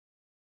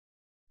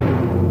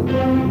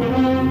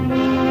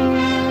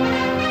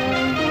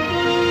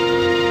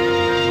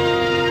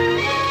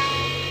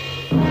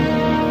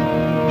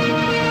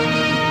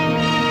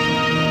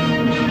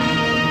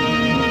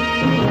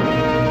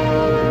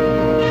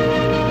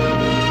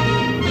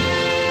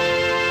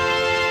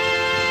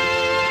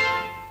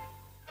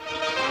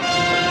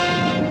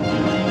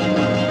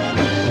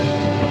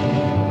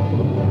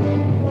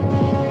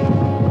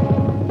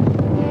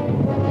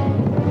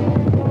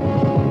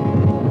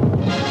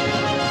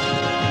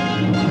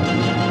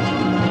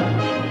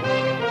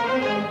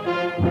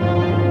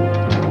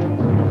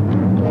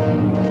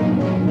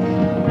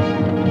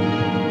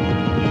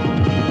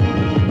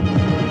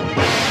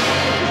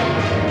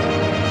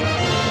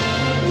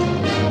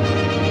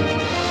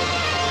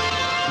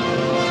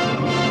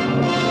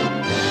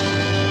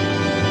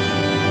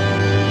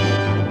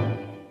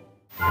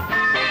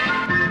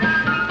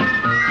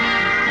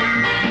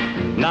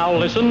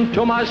listen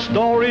to my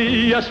story,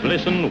 yes,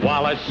 listen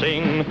while I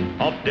sing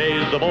of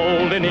days of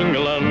old in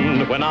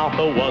England when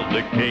Arthur was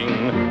the king,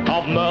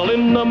 of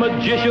Merlin the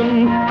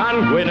magician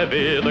and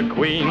Guinevere the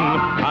queen,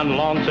 and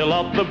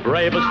Lancelot the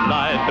bravest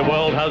knight the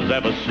world has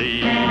ever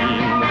seen.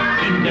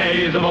 In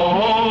days of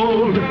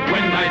old,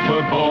 when knights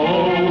were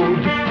bold,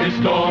 his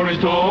story's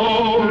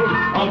told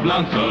of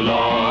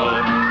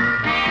Lancelot.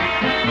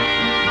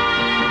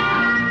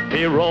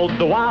 He rode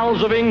the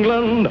wilds of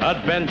England,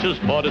 adventures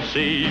for to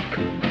seek,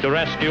 to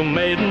rescue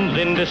maidens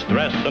in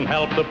distress and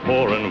help the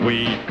poor and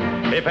weak.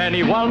 If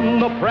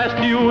anyone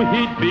oppressed you,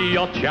 he'd be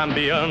your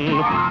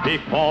champion. He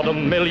fought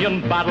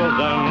 1,000,000 battles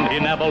and he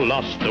never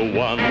lost a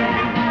one.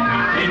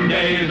 In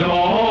days of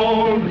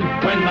old,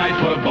 when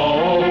knights were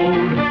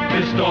bold,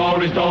 his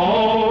story's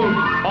told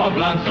of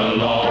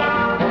Lancelot.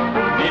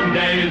 In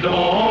days of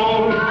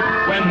old,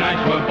 when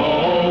knights were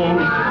bold,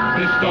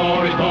 his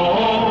story's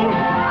told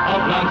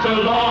of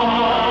Lancelot.